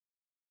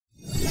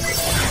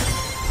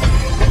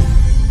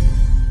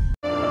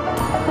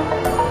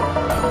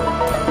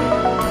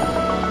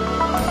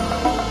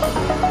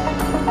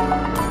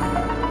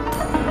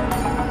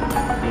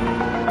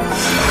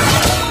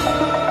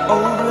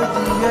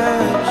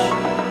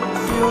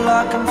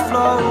like I'm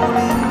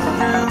floating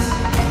through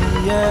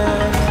the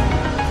air.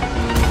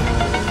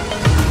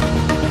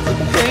 The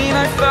pain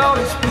I felt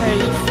is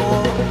paid for,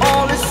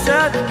 all is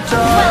said and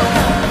done.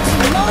 Welcome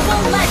to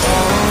Mobile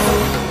Legends!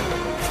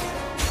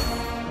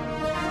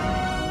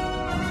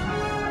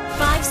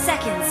 5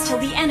 seconds till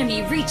the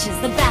enemy reaches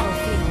the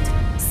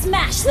battlefield.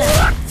 Smash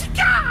them!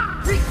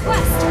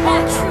 Request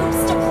more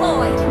troops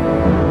deployed!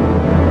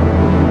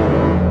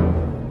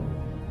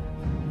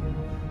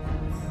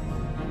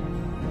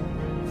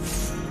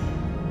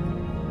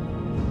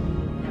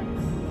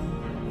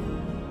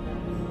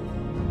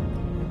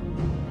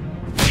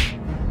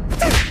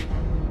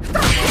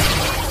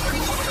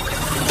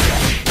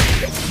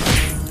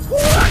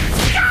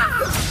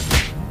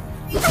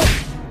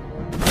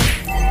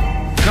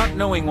 Not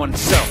knowing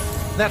oneself,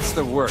 that's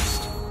the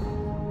worst.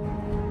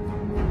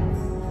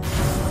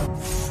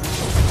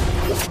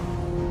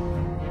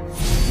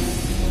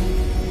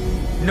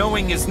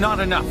 Knowing is not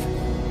enough.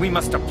 We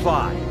must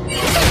apply.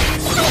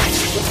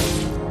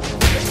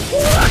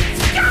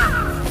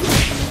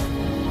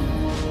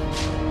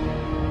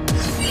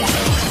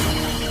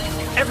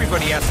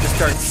 Everybody has to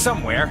start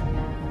somewhere.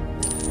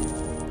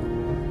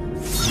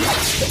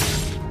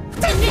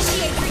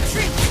 Initiate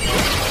retreat!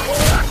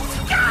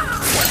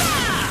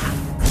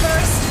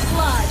 First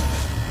blood!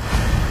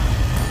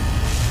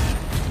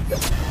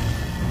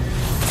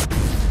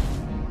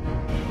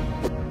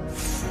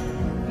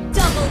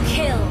 Double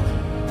kill!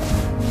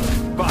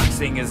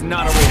 Boxing is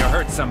not a way to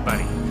hurt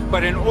somebody,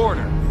 but an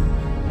order.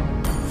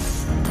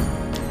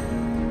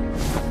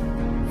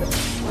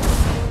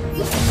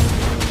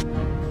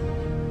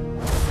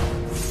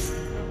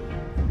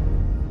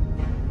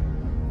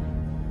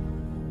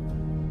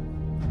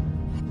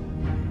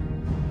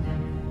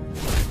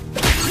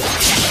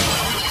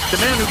 The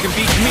man who can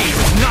beat me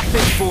has not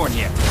been born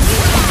yet.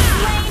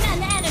 Slain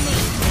an enemy!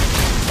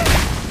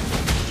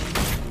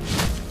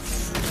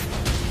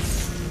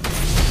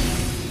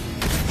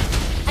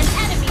 An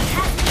enemy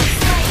has been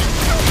slain!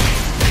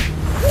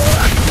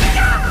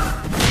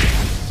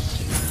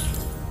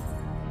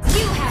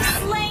 You have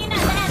slain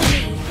an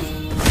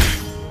enemy!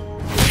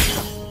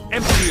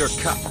 Empty your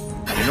cup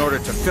in order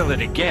to fill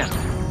it again.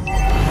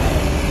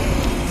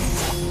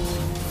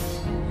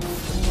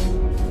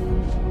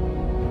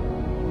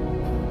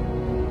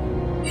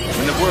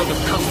 In the world of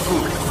Kung Fu,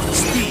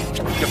 speed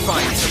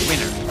defines the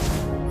winner.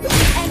 The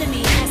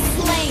enemy has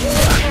slain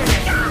the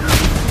turret!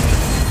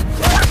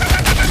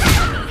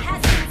 Enemy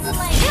has been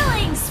slain!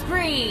 Killing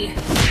spree!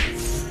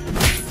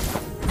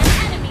 An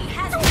enemy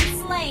has been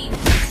slain!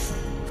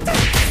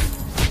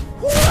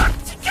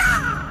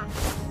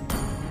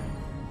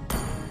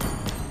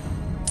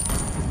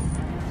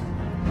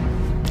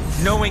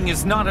 Knowing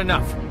is not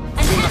enough. An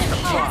We must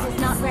enemy apply. is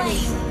not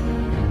ready.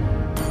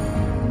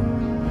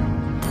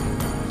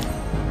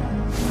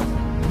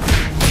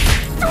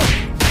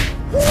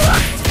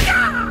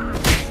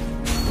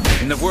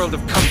 In the world of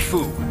Kung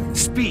Fu,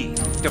 speed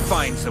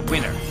defines the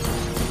winner.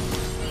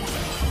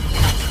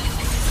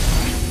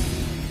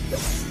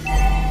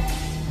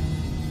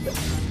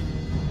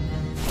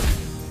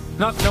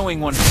 Not knowing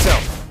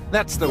oneself,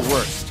 that's the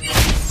worst.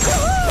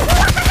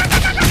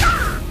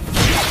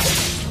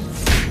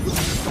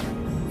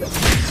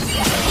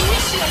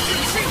 Initiate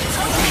retreat!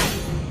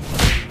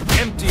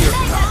 Empty your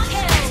cup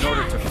in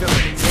order to fill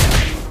it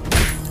again.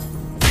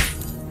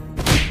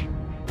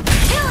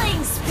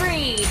 Killing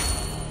spree!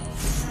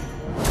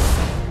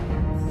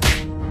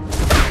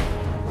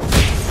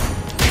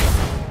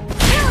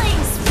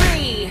 Killing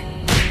spree!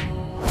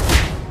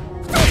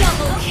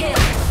 Double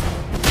kill!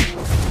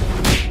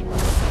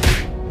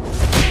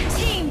 Your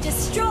team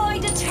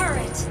destroyed a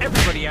turret!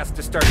 Everybody has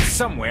to start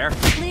somewhere.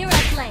 Clear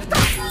up lane.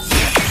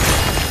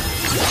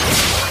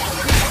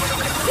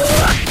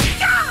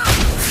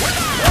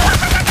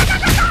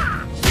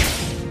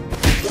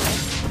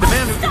 The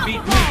man who can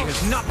beat me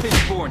has not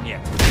been born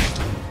yet.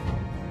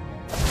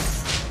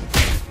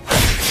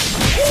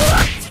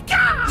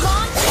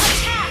 Launch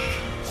attack!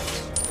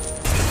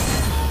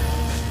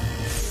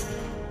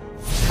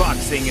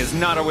 Boxing is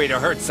not a way to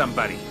hurt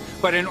somebody,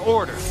 but an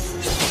order.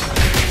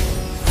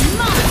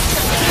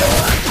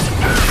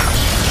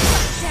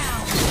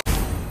 Down!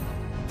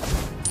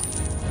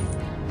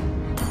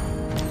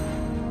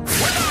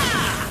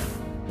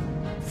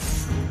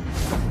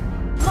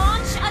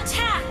 Launch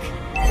attack!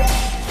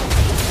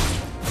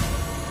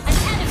 An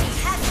enemy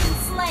has been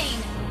slain!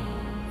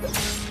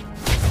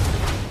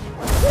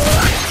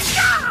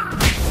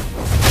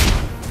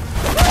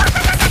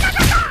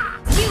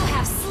 You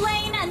have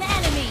slain an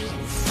enemy!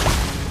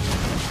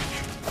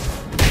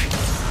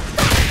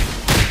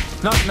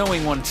 Not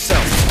knowing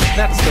oneself,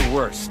 that's the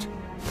worst.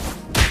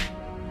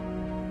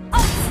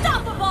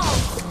 Unstoppable!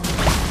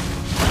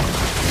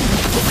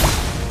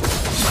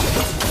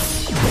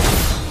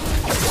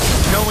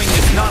 Knowing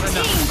is not Team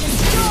enough.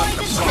 destroyed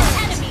the turret.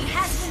 Enemy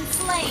has been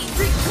slain.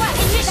 Request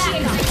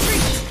initiate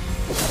retreat.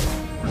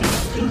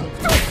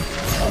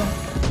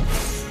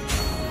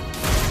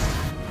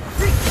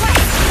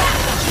 Request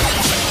backup.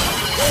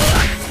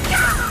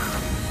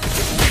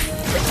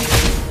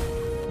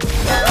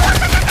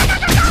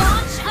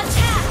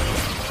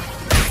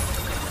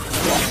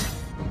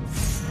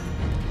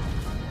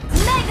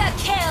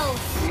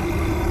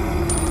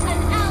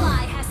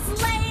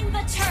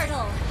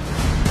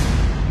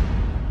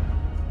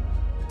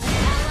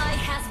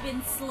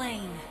 been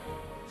slain.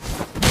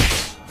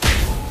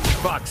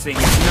 Boxing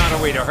is not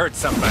a way to hurt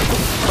somebody,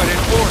 but in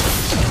order.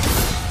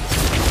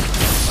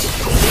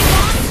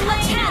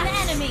 Slain an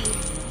enemy.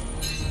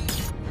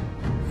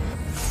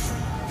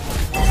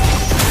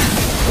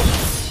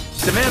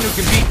 The man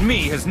who can beat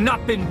me has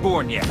not been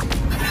born yet.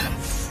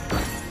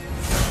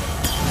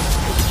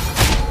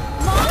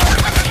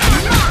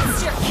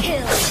 Monster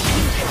kill.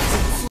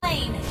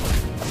 Slain.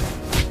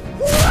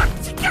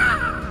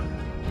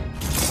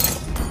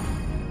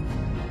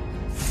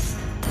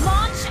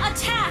 Launch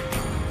attack.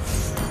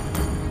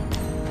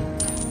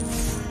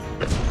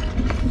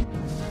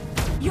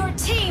 Your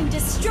team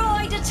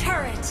destroyed a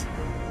turret.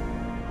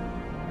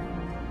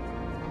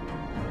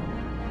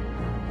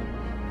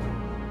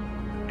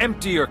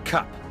 Empty your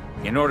cup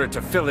in order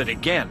to fill it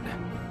again.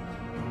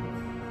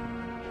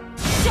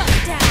 Shut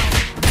down.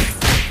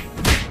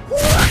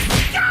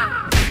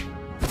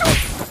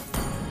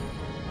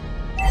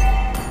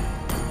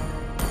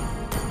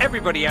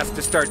 Everybody has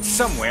to start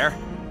somewhere.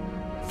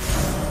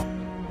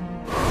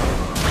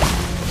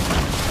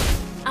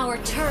 Our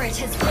turret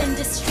has been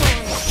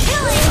destroyed.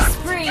 Killing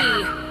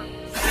spree.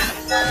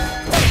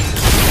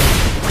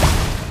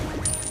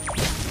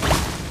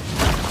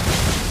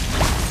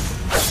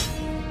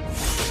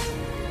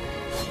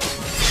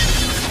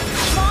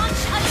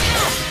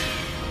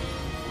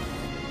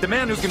 The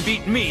man who can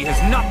beat me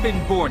has not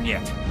been born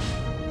yet.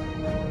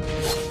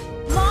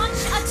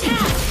 Launch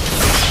attack!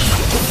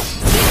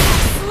 You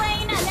have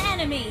slain an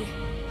enemy!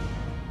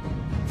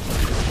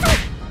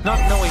 Not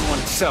knowing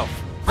oneself,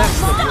 that's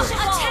the Launch worst.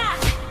 attack!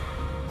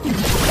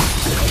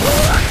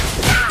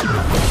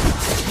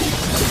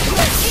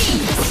 Your team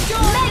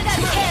destroyed mega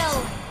kill!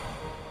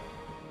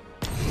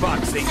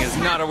 Boxing is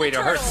not a way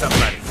to hurt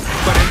somebody,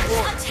 but in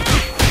order.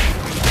 Attack!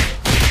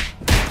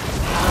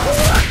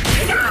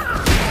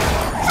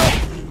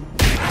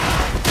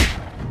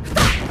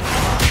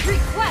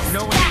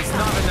 Knowing is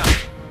not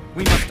enough.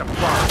 We must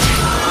apply.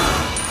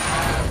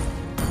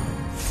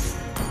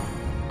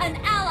 An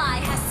ally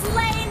has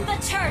slain the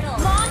turtle!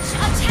 Launch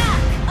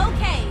attack!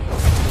 Okay!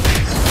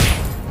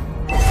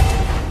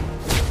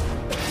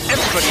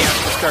 Everybody has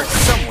to start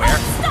somewhere.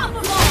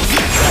 Unstoppable!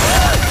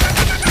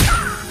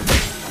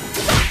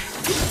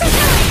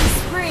 Killing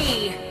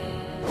spree!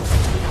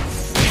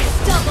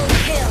 Double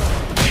kill!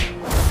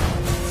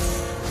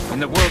 In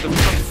the world of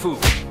Kung Fu,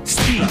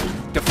 speed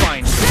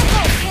defines the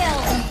Triple kill!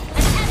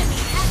 An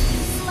enemy has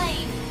been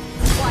slain!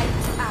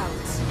 Wiped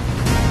out!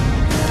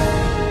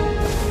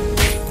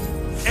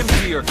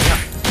 empty your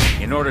cup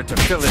in order to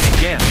fill it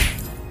again.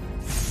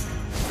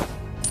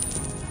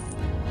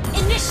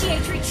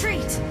 Initiate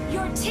retreat!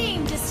 Your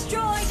team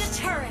destroyed a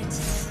turret!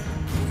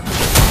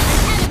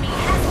 An enemy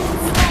has been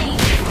slain!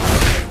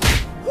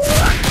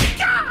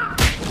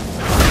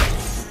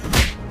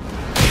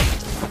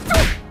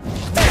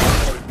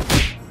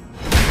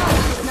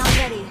 Turret is not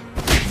ready.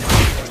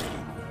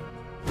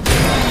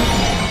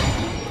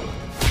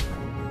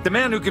 The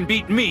man who can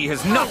beat me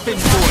has not been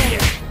born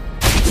yet.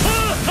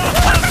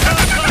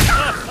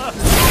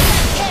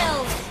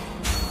 Killed!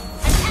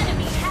 An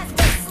enemy has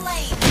been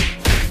slain!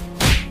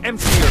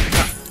 Empty your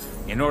cup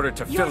in order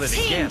to Your fill it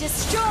team again.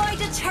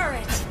 destroyed a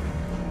turret!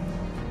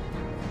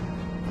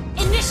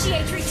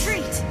 Initiate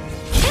retreat!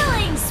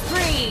 Killing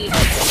spree!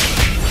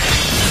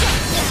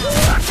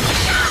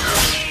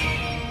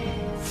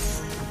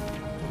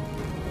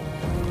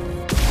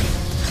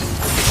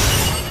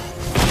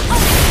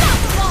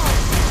 Unstoppable!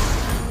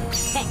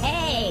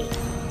 Hey,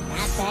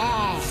 not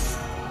bad.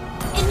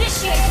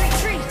 Initiate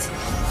retreat!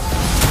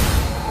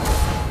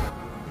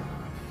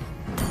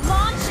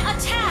 Launch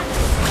attack!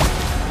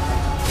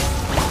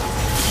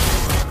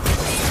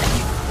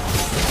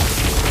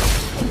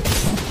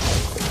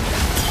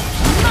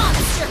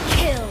 Monster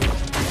kill!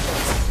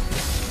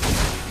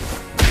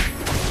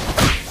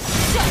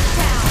 Shut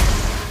down!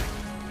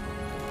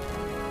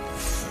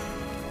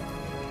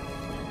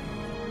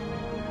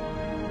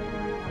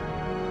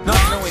 Not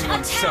Launch knowing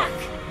oneself,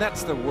 attack!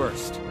 that's the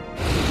worst.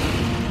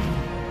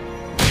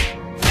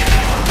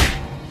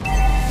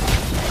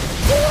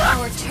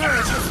 Our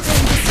turret has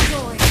been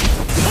destroyed!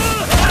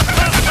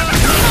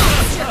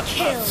 Monster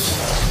kill!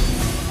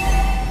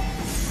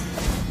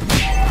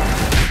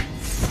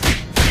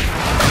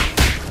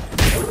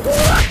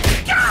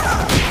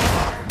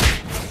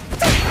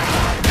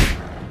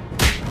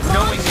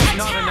 Knowing is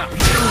not enough. We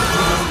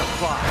must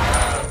apply.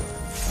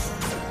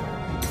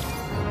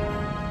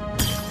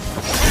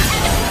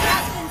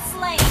 Has been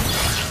slain!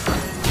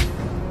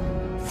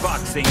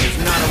 Boxing is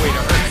not a way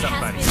to hurt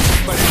somebody,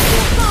 but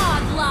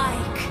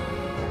Godlike!